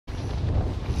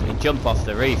jump off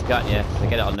the roof, can't you? So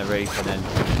get it on the roof and then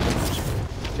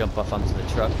jump off onto the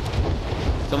truck.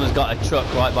 Someone's got a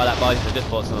truck right by that bicycle. Just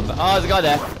bought someone. Oh, there's a guy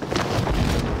there.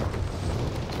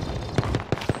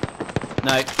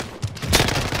 No.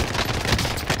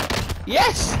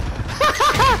 Yes!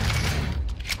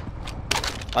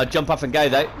 I'll jump off and go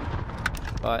though.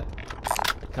 Right.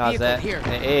 The car's there. Here.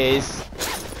 It is.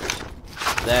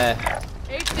 There.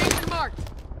 Aid station marked.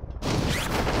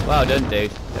 Well done,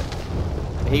 dude.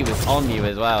 He was on you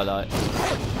as well, like.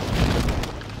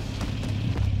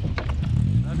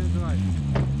 That is right.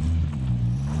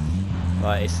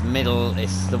 Right, it's middle.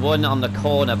 It's the one on the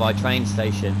corner by train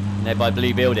station, near by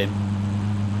Blue Building.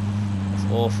 It's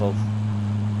awful.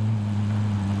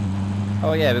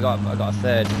 Oh yeah, I got a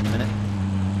third in a minute.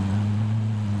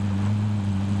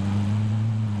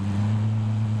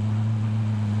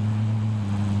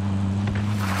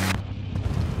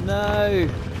 No.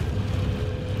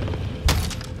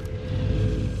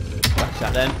 Back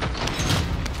shot then.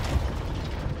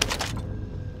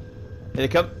 Here they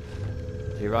come.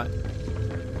 To your right.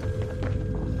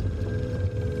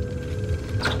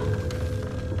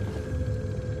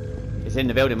 He's in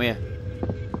the building with you.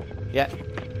 Yeah.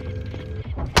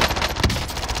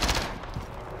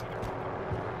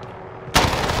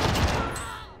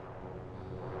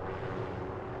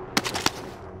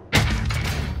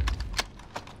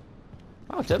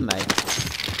 Well done, mate.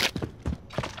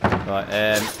 Right,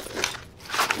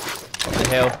 up the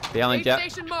hill, behind you.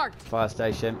 Station marked. Fire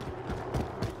station.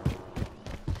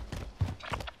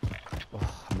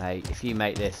 Oh, mate, if you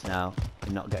make this now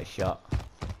and not get shot.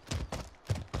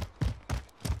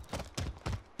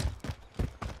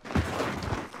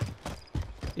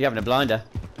 You're having a blinder.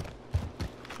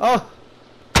 Oh!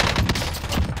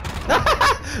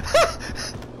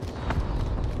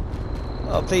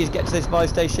 Oh, please get to this buy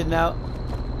station now.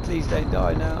 Please don't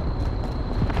die now.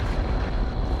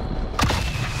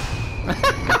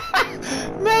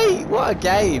 Mate, what a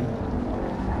game.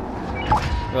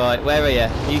 Right, where are you?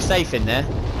 Are you safe in there?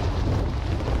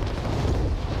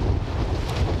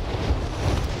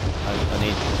 I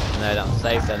need to know that I'm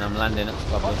safe, then I'm landing, that's the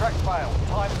problem. Contract failed.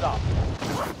 Time's up.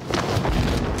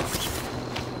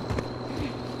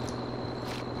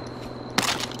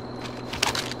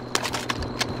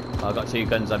 I've got 2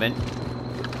 guns, I'm in.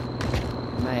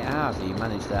 Mate, how have you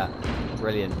managed that?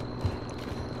 Brilliant.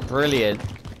 Brilliant.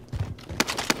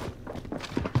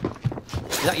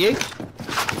 Is that you?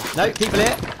 No, people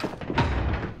here.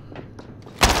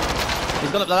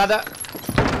 He's gone up the ladder.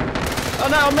 Oh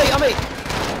no, on me.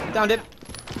 Downed him.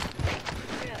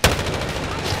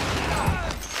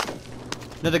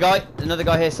 Another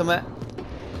guy here somewhere.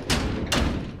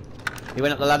 He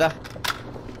went up the ladder.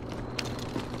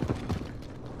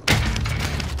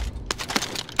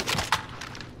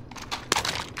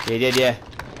 He did, yeah.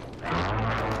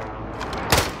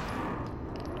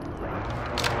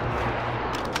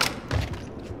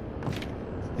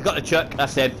 He's got the truck,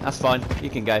 that's him, that's fine, you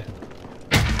can go.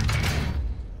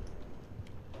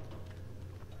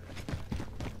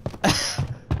 I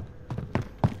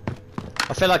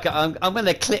feel like I'm going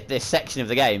to clip this section of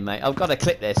the game, mate. I've got to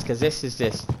clip this, because this is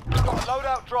just... Got a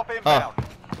loadout drop inbound. Oh.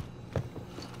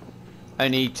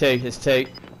 Only 2, there's 2.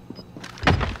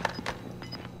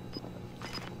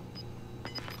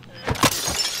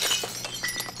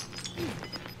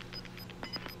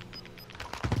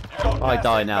 I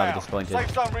die now, I'm disappointed. Safe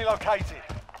zone relocated.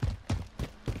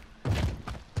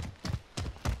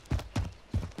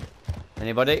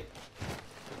 Anybody?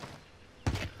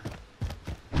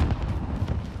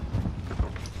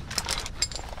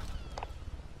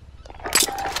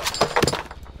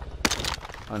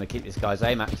 I'm gonna keep this guy's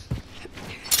AMAX.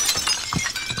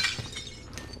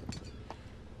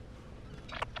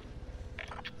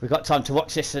 We've got time to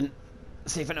watch this and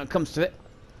see if anyone comes to it.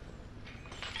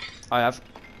 I have.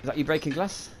 Is that you breaking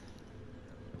glass?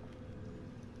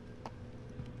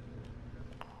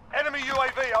 Enemy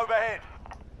UAV overhead.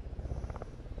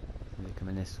 They're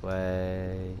coming this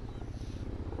way.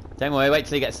 Don't worry, wait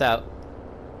till he gets out.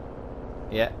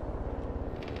 Yeah.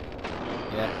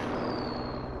 Yeah.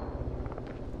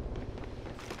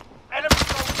 Enemy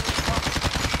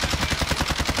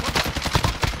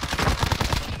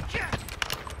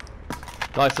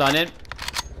Lifeline in.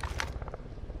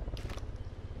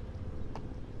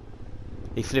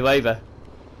 He flew over.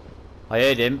 I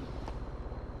heard him.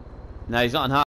 No, he's not on high.